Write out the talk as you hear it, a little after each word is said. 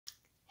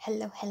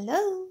Hello.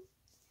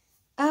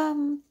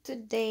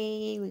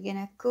 Today we're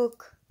gonna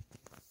cook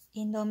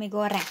Indomie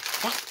Goreng,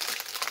 ya.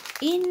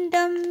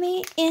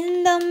 Indomie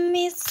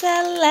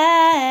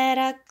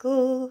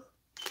seleraku.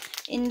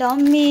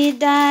 Indomie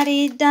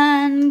dari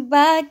dan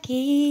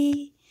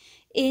bagi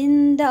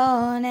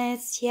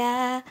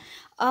Indonesia.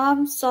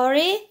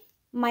 Sorry,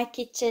 my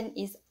kitchen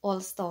is all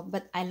stove,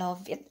 but I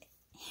love it.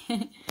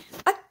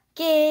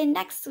 Okay,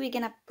 next we're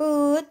gonna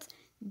put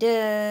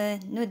the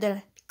noodle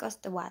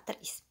because the water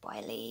is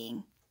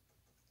boiling.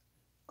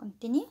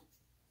 Continue.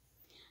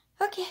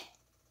 Okay,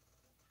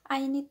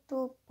 I need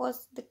to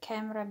pause the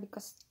camera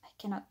because I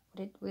cannot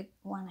put it with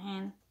one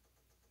hand.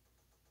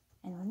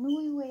 And when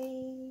we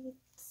wait,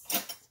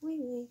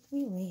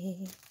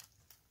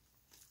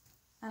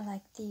 I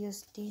like to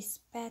use this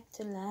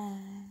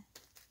spatula.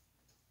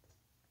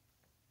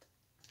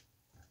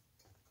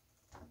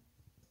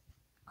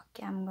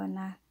 Okay, I'm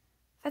gonna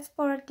fast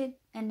forward it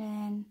and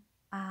then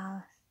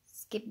I'll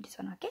skip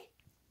this one, okay?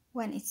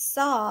 When it's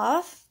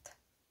soft,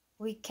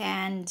 we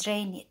can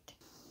drain it.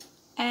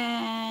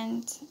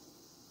 And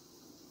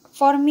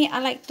for me,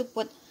 I like to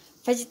put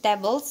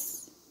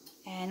vegetables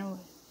and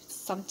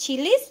some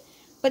chilies,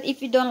 but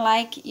if you don't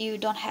like, you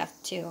don't have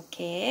to,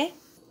 okay?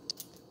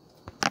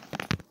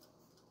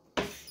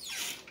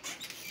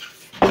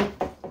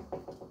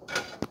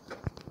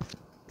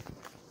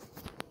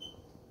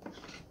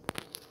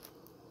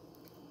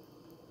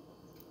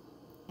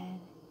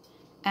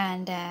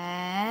 And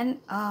then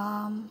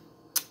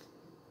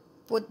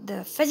put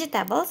the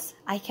vegetables.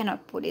 I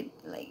cannot put it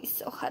like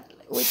so hard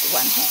with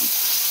one hand.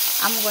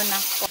 I'm gonna,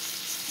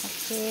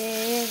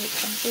 okay, we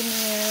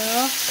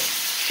continue.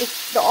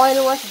 If the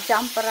oil was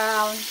jump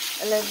around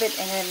a little bit,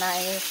 and then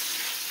I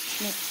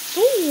need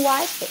to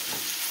wipe it.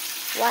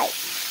 Wipe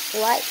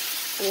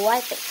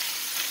it.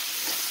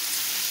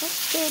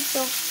 Okay,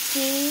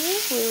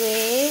 we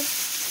wait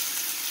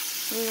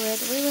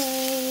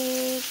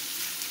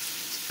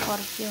for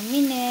a few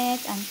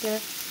minutes until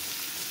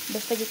the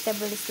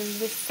vegetable is a little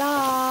bit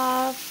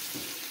soft.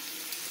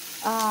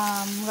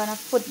 I'm gonna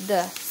put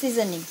the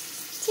seasoning.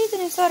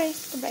 Sorry,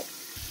 too bright.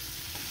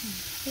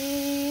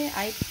 Okay,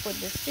 I put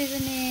the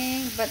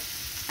seasoning, but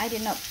I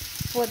did not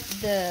put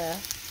the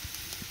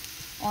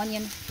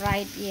onion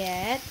fried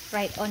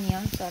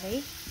onion,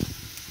 sorry.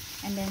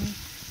 And then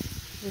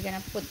we're gonna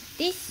put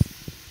this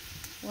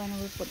when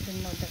we put the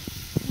noodle.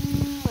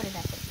 What did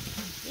I put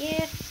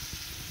here?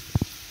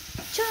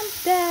 Jump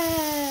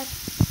that!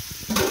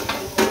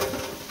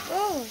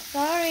 Oh,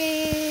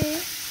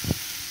 sorry,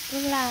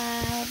 too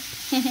loud.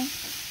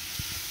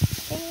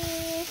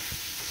 Okay,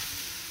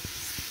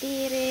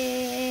 stir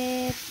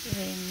it,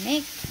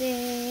 remix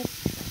it,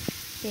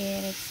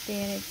 stir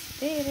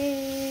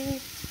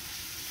it.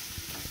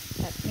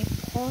 Let me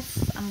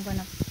pause. I'm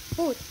gonna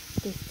put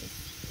this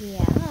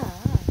here.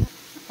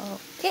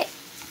 Okay,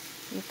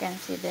 you can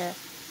see the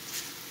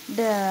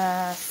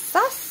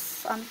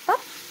sauce on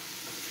top,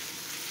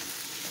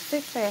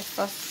 sweet soy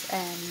sauce,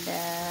 and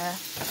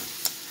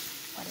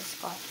what is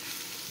called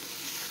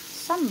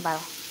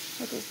sambal,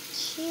 which is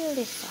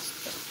chili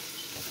sauce.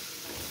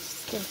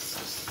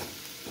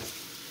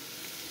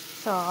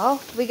 So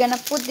we're gonna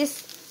put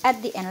this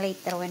at the end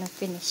later when we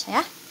finish,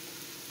 yeah.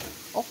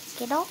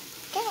 Okay.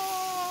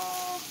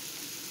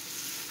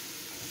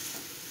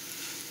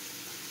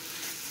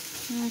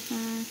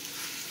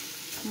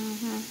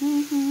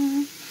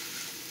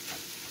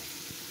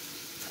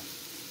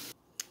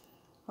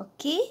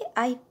 Okay,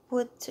 I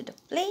put to the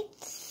plate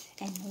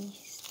and we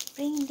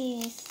bring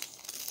this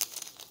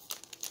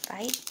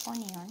fried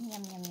onion.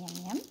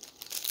 Yum.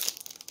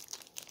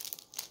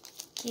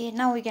 Okay,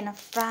 now we're gonna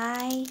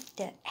fry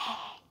the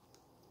egg.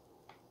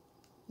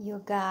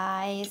 You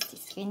guys,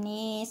 it's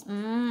finished.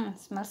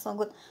 Smells so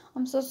good.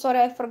 I'm so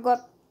sorry I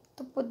forgot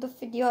to put the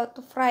video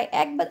to fry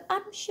egg, but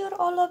I'm sure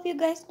all of you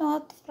guys know how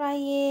to fry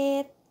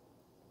it.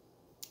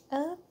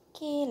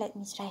 Okay, let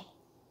me try.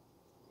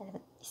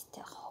 But it's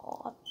still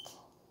hot.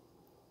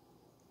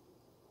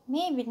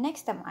 Maybe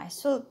next time I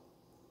should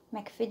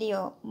make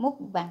video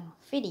mukbang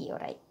video,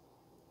 right?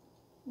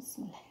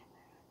 Bismillah.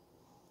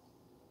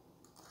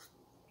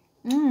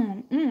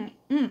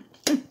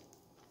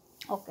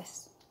 Okay.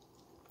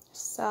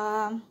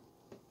 So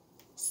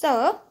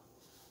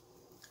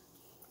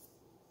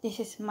this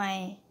is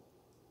my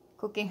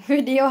cooking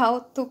video, how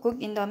to cook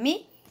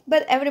Indomie,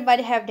 but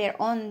everybody have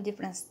their own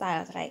different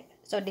styles, right?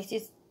 So this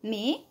is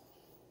me.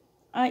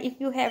 If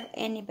you have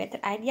any better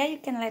idea, you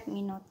can let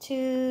me know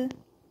too.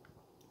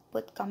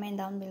 Put comment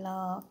down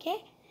below,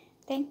 okay?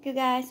 Thank you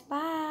guys,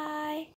 bye.